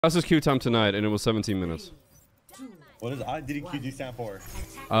That's his queue time tonight, and it was 17 minutes. What does IDDQD stand for?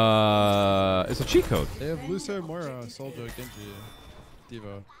 It's a cheat code. They have Lucio, Moira, Soldier, Genji,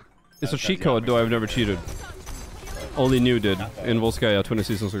 Devo. It's a cheat code, though I've never cheated. Only New did in Volskaya 20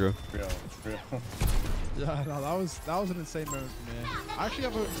 seasons ago. Real. Yeah, no, that was an insane moment for me. I actually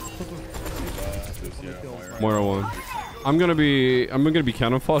have a couple of Moira won. I'm gonna be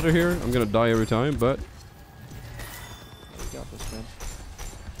cannon fodder here. I'm gonna die every time, but You got this, man.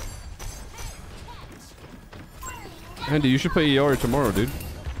 Andy, you should play ER tomorrow, dude.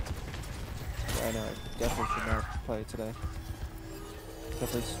 Yeah, I know. I definitely should not play today.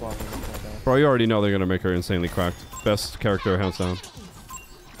 Definitely swapping with that guy. Bro, you already know they're gonna make her insanely cracked. Best character hands down.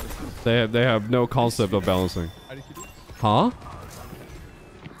 They have no concept of balancing. IDDQD? Huh?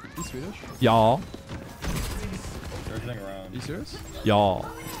 You Swedish? Y'all. Everything around. You serious? Y'all.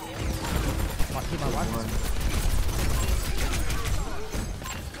 My wife.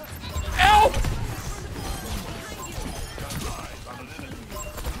 Help!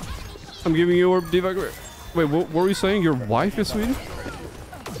 I'm giving you a devac. Wait, what were you saying? Your wife is Swedish?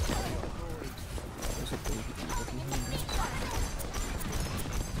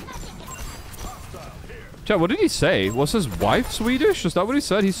 Chat, what did he say? Was his wife Swedish? Is that what he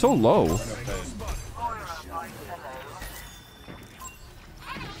said? He's so low.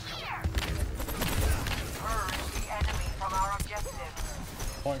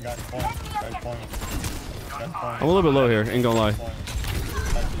 Point, guys, point. I'm a little bit low here, ain't gonna lie.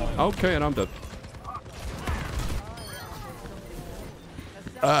 Okay, and I'm dead.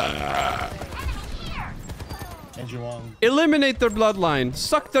 Eliminate their bloodline.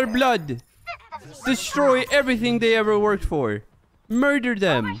 Suck their blood. Destroy everything they ever worked for. Murder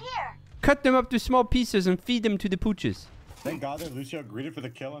them. Cut them up to small pieces and feed them to the pooches. Thank God that Lucio greeted for the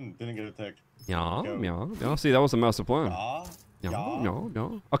kill and didn't get a tick. Yeah. See, that was a master plan.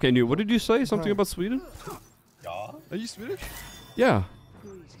 Yeah. Okay, New, what did you say? Something about Sweden? Are you Swedish? Yeah.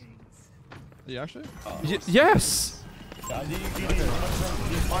 Are you actually? Yes!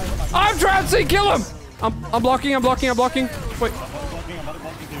 I'm trancing! Kill him! I'm blocking. Wait.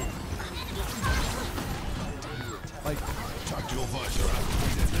 Like,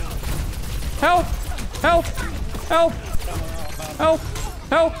 Help! Help! Help! Help!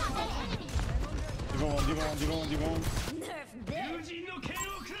 Help!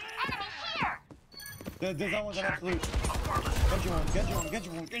 There's that one's an absolute. Get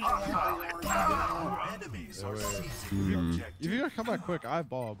you one. if you gotta come back quick, I have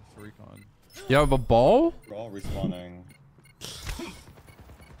Bob for recon. You have a ball? We're all respawning.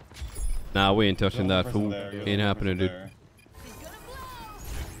 Nah, we ain't touching that fool. Ain't happening, dude.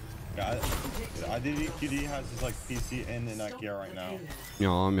 Yeah, IDDQD has his like PC in IKEA right now.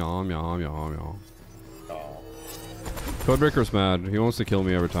 Meow. Oh. Codebreaker's mad. He wants to kill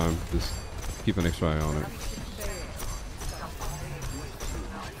me every time. Just keep an extra eye on it.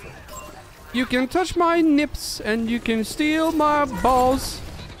 You can touch my nips and you can steal my balls.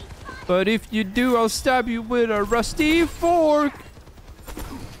 But if you do, I'll stab you with a rusty fork.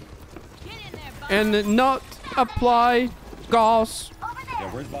 And not apply gauze. Yeah,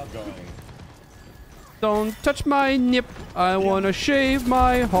 where's Bob going? Don't touch my nip. I wanna shave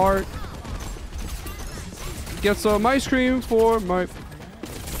my heart. Get some ice cream for my...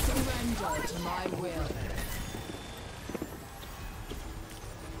 Surrender to my will.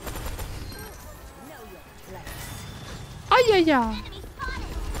 Ay-ya-ya.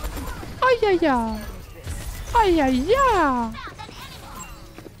 Ay-ya-ya. Ay-ya-ya.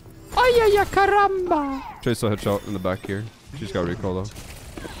 Ay-ya-ya, caramba. Chase a headshot in the back here. She's got recall though.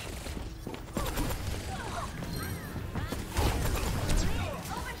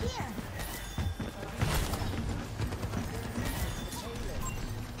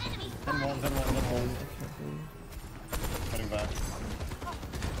 Cutting back.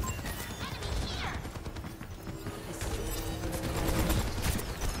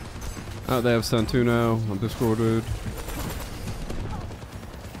 Oh, they have Santu now on Discord, dude.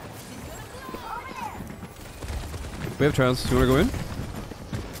 We have trans. You wanna go in?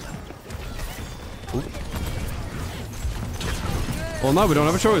 Ooh. Well, no, we don't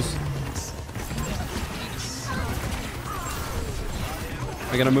have a choice.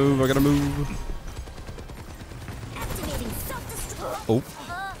 I gotta move. Oh.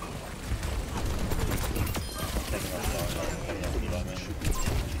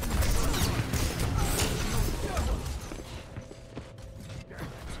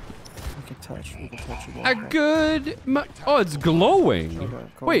 We can touch you. A good... Oh, it's glowing. Okay,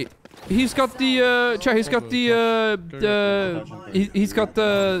 cool. Wait. He's got the chat, he's got the he's got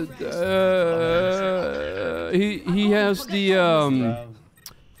the he has the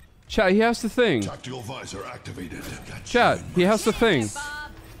Chat, he has the thing. Tactical visor activated. Chat, he has the thing.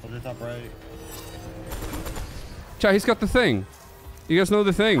 Hold your top right. Chat, he's got the thing. You guys know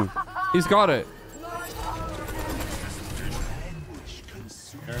the thing. He's got it.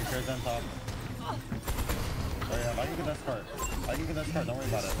 Carry's on top. Oh yeah, I can get that start. I can get that start, don't worry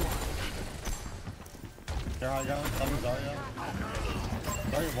about it. Care high ground, tell me Zarya.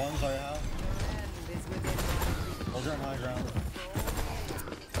 Zarya 1, Zarya half. Hold your on high ground.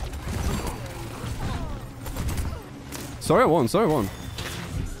 Sorry, I won. Sorry, I won.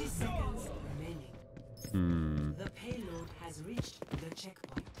 60 seconds remaining. The payload has reached the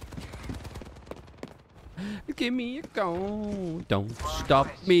checkpoint. Give me a go. Don't stop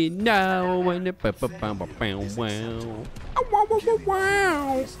me now. When it wow.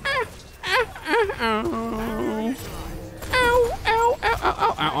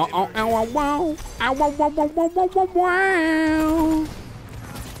 Wow.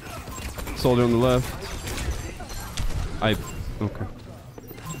 Soldier on the left. Okay.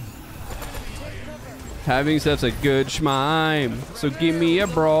 Having such a good schmime, so give me a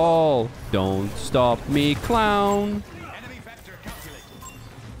brawl. Don't stop me, clown.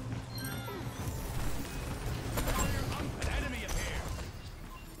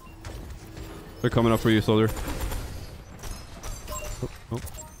 They're coming up for you, soldier. Oh.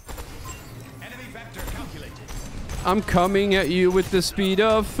 I'm coming at you with the speed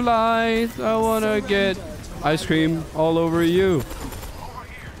of flight. I wanna get ice cream all over you.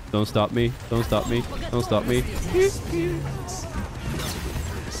 Don't stop me. Don't stop me. Don't stop me.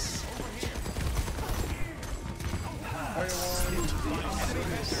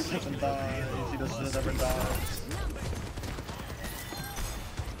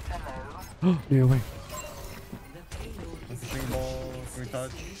 Near away. Fishing ball, free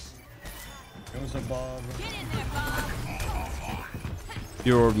touch. Goes above.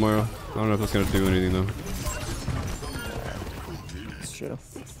 Your orb, Moira. I don't know if that's gonna do anything though. It's true.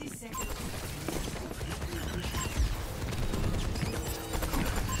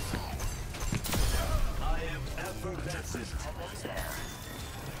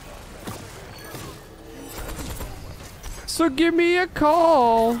 So give me a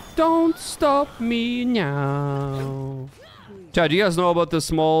call. Don't stop me now. Chad, do you guys know about this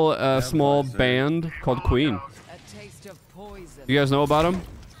small band called Queen? A taste of poison. You guys know about them?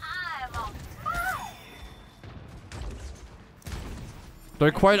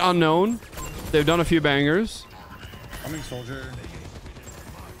 They're quite unknown. They've done a few bangers. Coming soldier.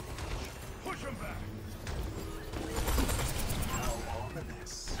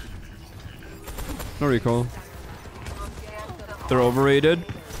 No recall. They're overrated.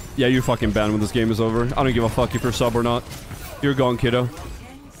 Yeah, you're fucking banned when this game is over. I don't give a fuck if you're sub or not. You're gone, kiddo.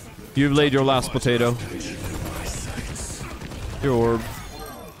 You've laid your last potato. Your orb.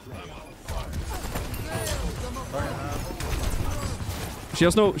 She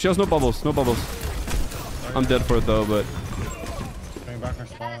has no bubbles. No bubbles. I'm dead for it though, but. Coming back our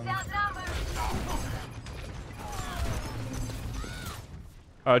spawn.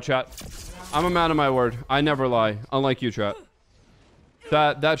 Alright, chat. I'm a man of my word. I never lie. Unlike you, chat.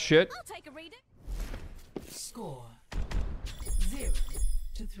 That shit. I'll take a reading. Score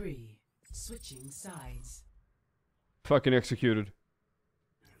 0-3. Switching sides. Fucking executed.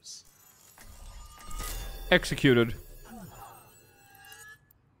 Executed.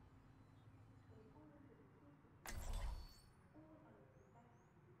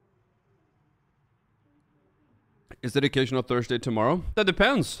 Is dedication on Thursday tomorrow? That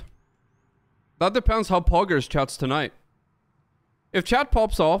depends. That depends how poggers chats tonight. If chat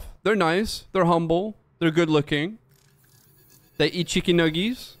pops off, they're nice, they're humble, they're good looking. They eat chicken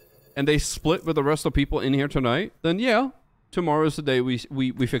nuggies, and they split with the rest of the people in here tonight, then yeah, tomorrow is the day we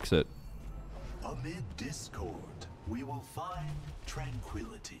fix it. Amid discord, we will find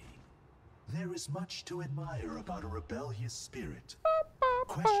tranquility. There is much to admire about a rebellious spirit.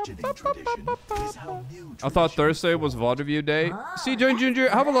 Questioning tradition is how new I thought Thursday was vaudeville day. See, Ginger,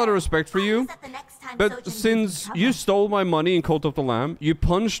 I have a lot of respect for you. But since you stole my money in Cult of the Lamb, you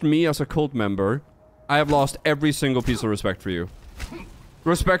punched me as a cult member, I have lost every single piece of respect for you.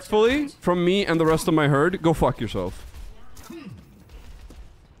 Respectfully, from me and the rest of my herd, go fuck yourself.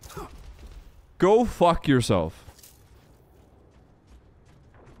 Go fuck yourself.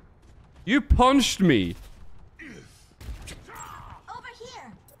 You punched me. Over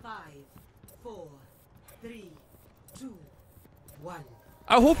here. 5, 4, 3, 2, 1.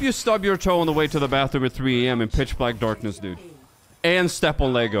 I hope you stub your toe on the way to the bathroom at 3 AM in pitch black darkness, dude. And step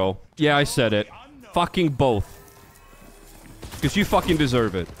on Lego. Yeah, I said it. Fucking both. Because you fucking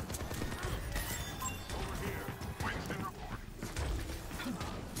deserve it.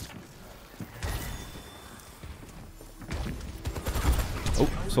 Oh,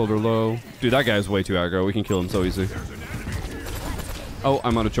 soldier low. Dude, that guy's way too aggro. We can kill him so easy. Oh,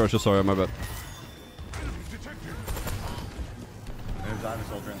 I'm out of charge. Sorry, my bad. There's diamond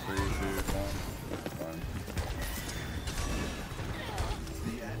soldier in 3, 2, 1.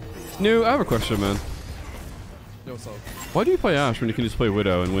 Fine. No, I have a question, man. Yo, so Why do you play Ashe when you can just play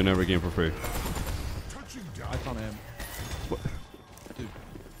Widow and win every game for free? I can't aim. What? Dude.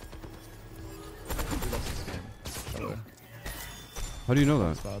 We lost this game. By the way. How do you know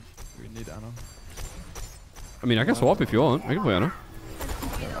that? It's bad. We need Anna. I mean, I can swap if you want. I can play Anna.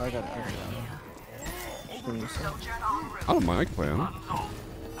 Yeah, I got it. Just give me a sec. I don't mind. I can play Anna.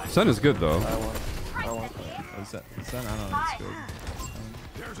 Sen is good though. I want that. Oh, is that Anna? It's good.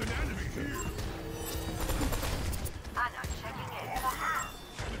 There's an enemy here.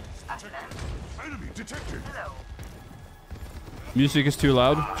 Enemy detected. Music is too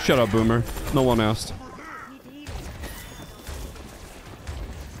loud. Shut up, Boomer. No one asked.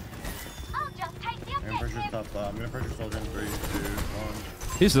 I'm gonna pressure top. I'm gonna pressure soldier in 3, 2,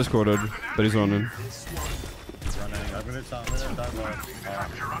 1. He's discorded, but he's running. Running. I'm gonna dive sorry,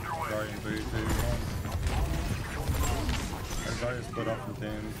 in 3, 2, 1. Everybody split up from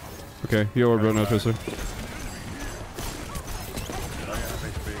teams. Okay, you orb right now, Tracer.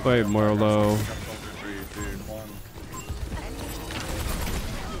 Wait, more low. Soldier 3, 2, 1.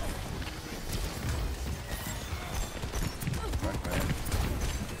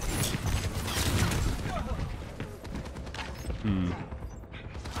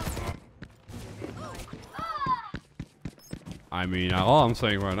 I mean, all I'm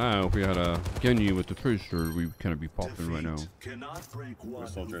saying right now, if we had a Genji with the Tracer, we kind of be popping right now. Cannot break one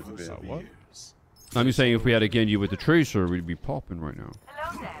Soldier is who bit. What? perseveres. I'm just saying if we had a Genji with the Tracer, we'd be popping right now.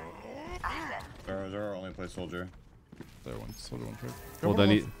 Zara only plays soldier. There, one. Soldier, one trade.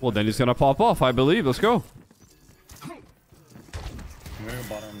 Well, then he's gonna pop off, I believe. Let's go. I'm gonna go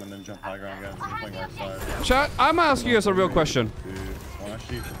bottom and then jump high ground again. I'm playing right side. Chat, I'm asking you guys a real question. 2, 1.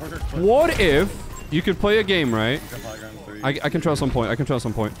 Actually, the soldier split. What if you could play a game, right? Jump high ground 3. I can try some point. I can try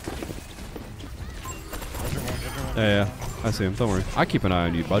some point. Soldier 1. Yeah, I see him. Don't worry. I keep an eye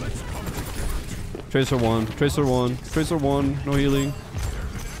on you, bud. Tracer 1. Tracer 1. Tracer 1. No healing.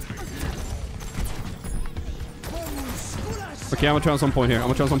 Okay, I'm gonna try some point here. I'm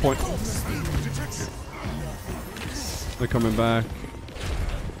gonna try some point. They're coming back.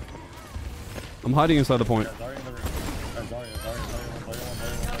 I'm hiding inside the point. Zarya in the room. Zarya,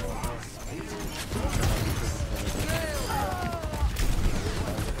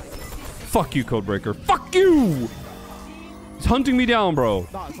 Fuck you, Codebreaker. Fuck you! He's hunting me down, bro.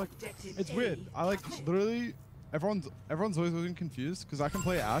 Nah, it's like, it's weird. I like, literally, everyone's always looking confused because I can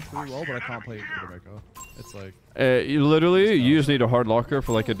play Ashe really well, but I can't play Widowmaker. It's like, You just need a hard locker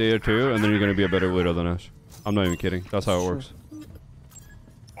for like a day or two, and then you're gonna be a better Widow than Ashe. I'm not even kidding. That's how it works.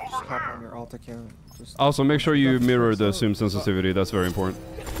 Just hop on your alt account. Just Also, make sure you mirror the zoom sensitivity. That's very important.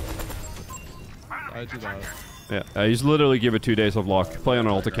 I do that. Yeah, you just literally give it 2 days of lock. Play on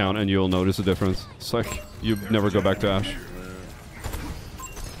an alt account, and you'll notice a difference. It's like you never go back to Ashe.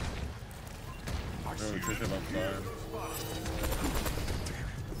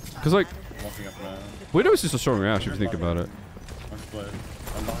 Cause like, Walking up now. Widow is just a stronger Ashe if you think about it. I'm split.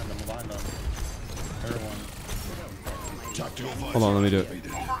 I'm behind them. I'm behind them. Everyone. Hold on, let me do it.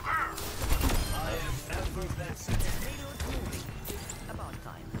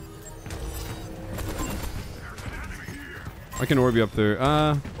 I can orb you up there.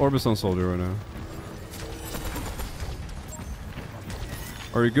 Orb is on soldier right now.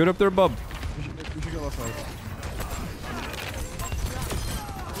 Are you good up there, bub? We should go left side.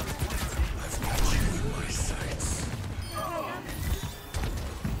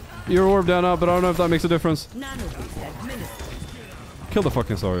 You're orb down now, but I don't know if that makes a difference. Kill the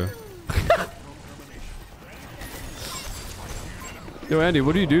fucking Zarya. Yo, Andy,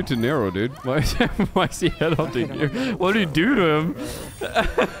 what do you do to Nero, dude? Why is he headhunting you? What do you do to him?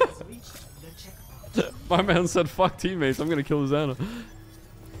 My man said, fuck teammates, I'm gonna kill Zana.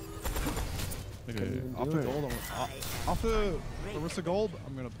 Okay, after gold, after Orisa gold,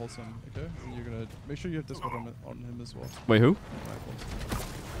 I'm gonna pulse him, okay? And you're gonna make sure you have Discord on him as well. Wait, who?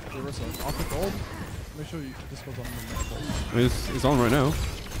 Orisa, after gold, make sure you Discord on him as well. I mean, he's on right now.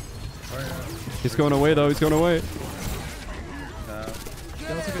 He's going away, though. He's going away.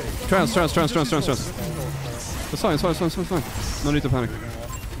 Yeah, that's okay. Trans. It's fine. No need to panic.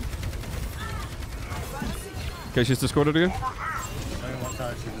 Okay, she's discorded again.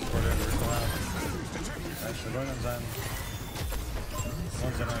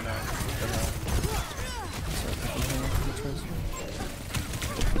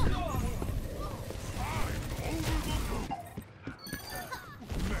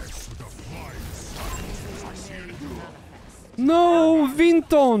 No,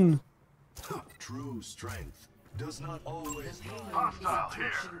 Vinton! True strength does not always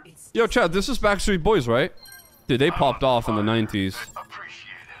Yo, Chad, this is Backstreet Boys, right? Dude, they popped off in the 90s.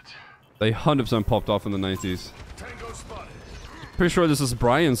 They 100% popped off in the 90s. Pretty sure this is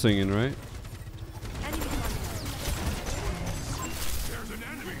Brian singing, right?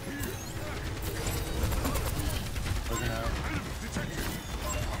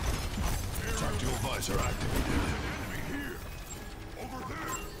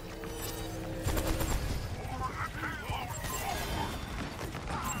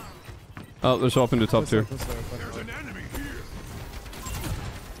 Oh, they're swapping to top tier.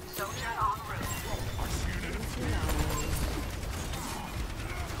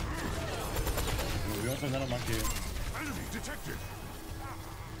 We also got a monkey. Enemy detected.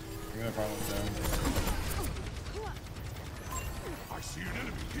 We're gonna problem with them. I see an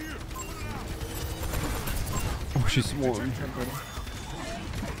enemy here. Oh, she's swarmed.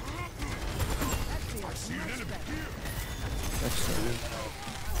 I see an enemy here.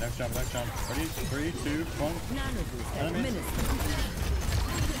 Next jump, next jump. Ready? 3, 2, 1. Enemy.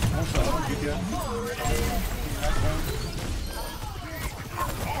 One shot, one GTS.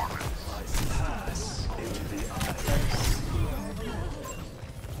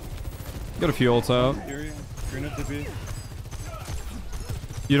 Got a few ults out.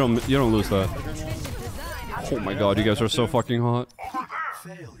 You don't lose that. Oh my god, you guys are so fucking hot.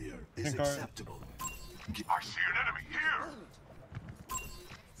 failure is acceptable. I see an enemy here.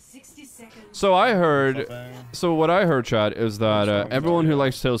 60 seconds. So I heard, so what I heard, Chad, is that everyone who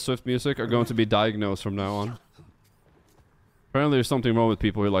likes Taylor Swift music are going to be diagnosed from now on. Apparently there's something wrong with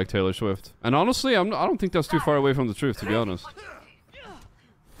people who like Taylor Swift. And honestly, I don't think that's too far away from the truth, to be honest.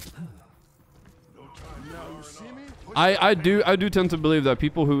 I do tend to believe that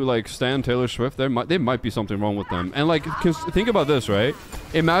people who like stan Taylor Swift, there might be something wrong with them. And like, think about this, right?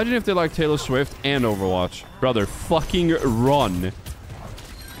 Imagine if they like Taylor Swift and Overwatch. Brother, fucking run.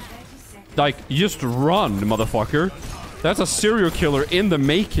 Like, just run, motherfucker. That's a serial killer in the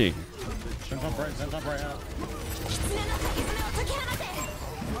making.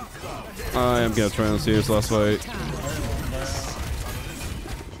 I am gonna try and see his last fight.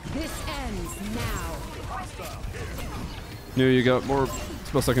 This ends now. No, you got more. It's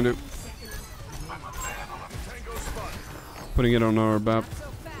the best I can do. Putting it on our map.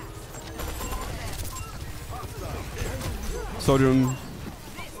 Sojourn.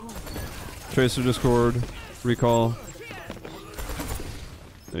 Tracer Discord. Recall.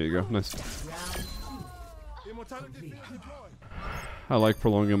 There you go. Nice. I like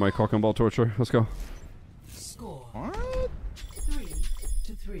prolonging my cock and ball torture. Let's go. Score What?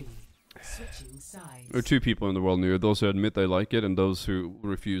 3-3. Switching sides. There are two people in the world here. Those who admit they like it and those who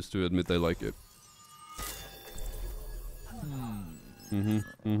refuse to admit they like it.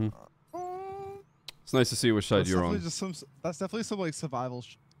 It's nice to see which side you're on. That's definitely some like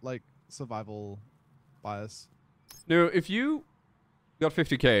survival bias. Now, if you got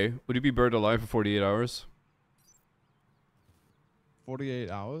 50k, would you be buried alive for 48 hours? 48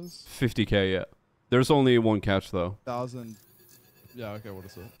 hours? 50k, yeah. There's only one catch, though. 1,000. Yeah, okay, what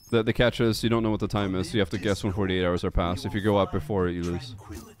is it? The catch is you don't know what the time is, so you have to guess when 48 hours are passed. If you go up before it, you lose.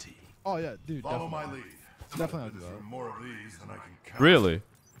 Oh, yeah, dude. Follow my lead. Definitely I'll do that. More of these than I can count. Really?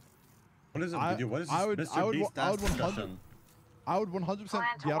 What is it? I- What is this I would- Mr. I would- Beast I would dance 100 discussion? I would 100%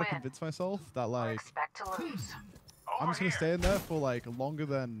 be able to convince myself that, like, I'm just gonna stay in there for, like, longer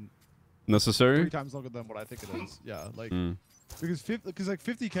than... 3 Necessary? times longer than what I think it is. Yeah, like... Mm. Because like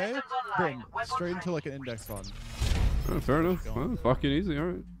 50k, boom, straight into, like, an index fund. Oh, fair enough. Well, fucking easy,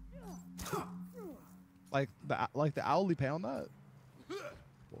 alright. Like the hourly pay on that?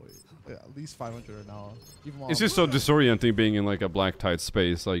 Boy, yeah, at least 500 an hour. Even while It's I'm- just so disorienting being in, like, a black tight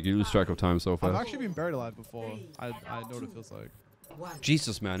space. Like, you lose track of time so I've fast. actually been buried alive before. I know what it feels like.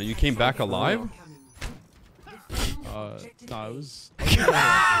 Jesus, man. And you came back alive? No, it was...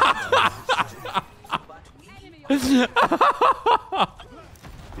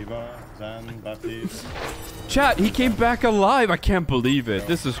 Diva, Zen, Baptiste. Chat, he came back alive. I can't believe it.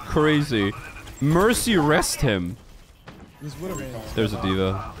 This is crazy. Mercy rest him. It was Widowmain. There's a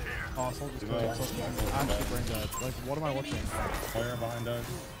diva. Oh, Soldier's Code. I'm actually brain dead. Like, what am I watching? Fire behind us.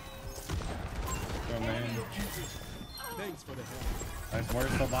 Go main. Thanks for the help. Nice,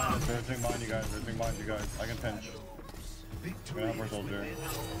 Warrior's still behind us. Rotating behind you guys. Rotating behind you guys. I can pinch. Gonna help our soldier.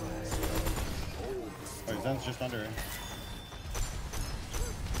 Wait, Zen's just under.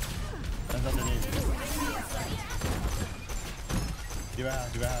 Zen's underneath. Do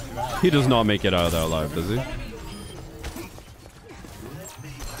it. He does not make it out of that alive, does he?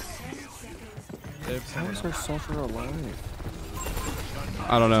 How is our soldier alive?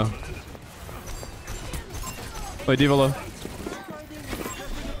 I don't know. Play D.Va low.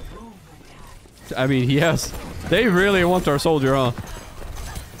 I mean, yes. They really want our soldier, huh?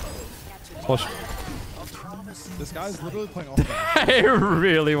 Push. This guy's literally playing off tank. They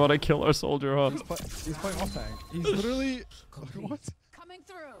really want to kill our soldier, huh? He's playing off tank. He's literally... What? Coming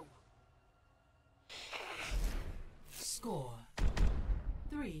through. Score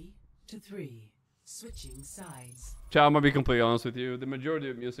 3-3. Switching sides. Chat, I'm gonna be completely honest with you. The majority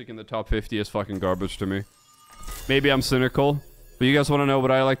of music in the top 50 is fucking garbage to me. Maybe I'm cynical, but you guys want to know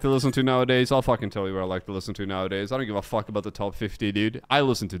what I like to listen to nowadays? I'll fucking tell you what I like to listen to nowadays. I don't give a fuck about the top 50, dude. I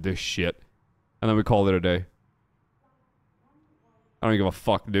listen to this shit. And then we call it a day. I don't give a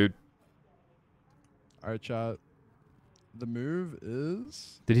fuck, dude. Alright, chat. The move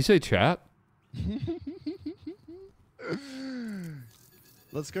is... Did he say chat?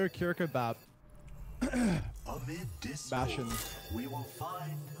 Let's go Kiriko Bap. Amid discord, Bastion. we will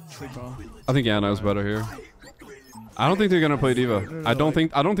find Sigma. tranquility. I think Anna's better here. I don't think they're gonna play D.Va. I don't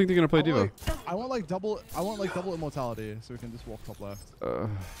think they're gonna play D.Va. I want like double immortality so we can just walk top left.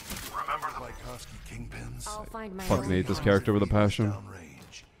 Remember the Lykoski kingpins? I'll find my Fucking own hate this path. character with a passion.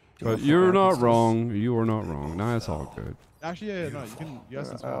 Downrange. But you're not wrong. You are not wrong. Nah, it's all good. Actually, yeah, no, you can. You guys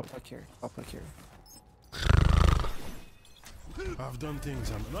can I'll swap. play carry. I'll play carry. I've done things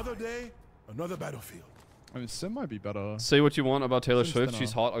on another day, another battlefield. I mean, Sim might be better. Say what you want about Taylor Sim's Swift. thinner.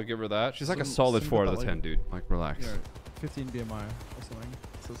 She's hot. I'll give her that. She's like a Sim- solid Sim 4 out got of that 10, dude. Like, relax. You know, 15 BMI or something.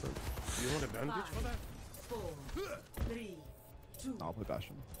 So it's like, You want a bandage for that? 4, 3, 2, I'll play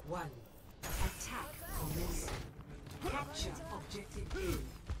Bastion. 1. Attack commence. Capture objective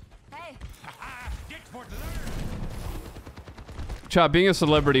A. Hey, Chat, being a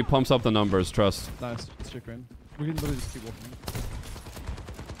celebrity pumps up the numbers. Trust. Nice, let's check in. We can literally just keep walking.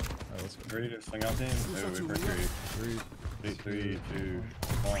 Alright, let's go. Ready to swing out team? Oh, wait for 3. 3, 2,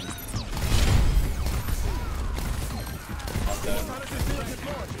 1. Off dead.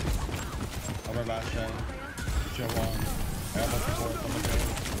 Over Bastion. Chill 1. I got support on the go.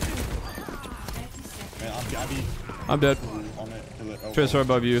 Man, I'll be I'm dead. on it till it over. Tracer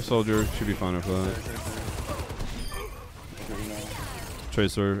above you. Soldier should be fine after that.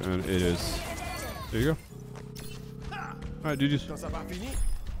 Tracer, and it is. There you go. Alright, GG's. Quand ça va finir,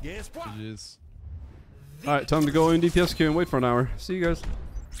 il y a espoir. GG's. Alright, time to go in DPS queue and wait for an hour. See you guys.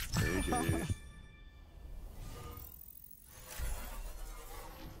 GG.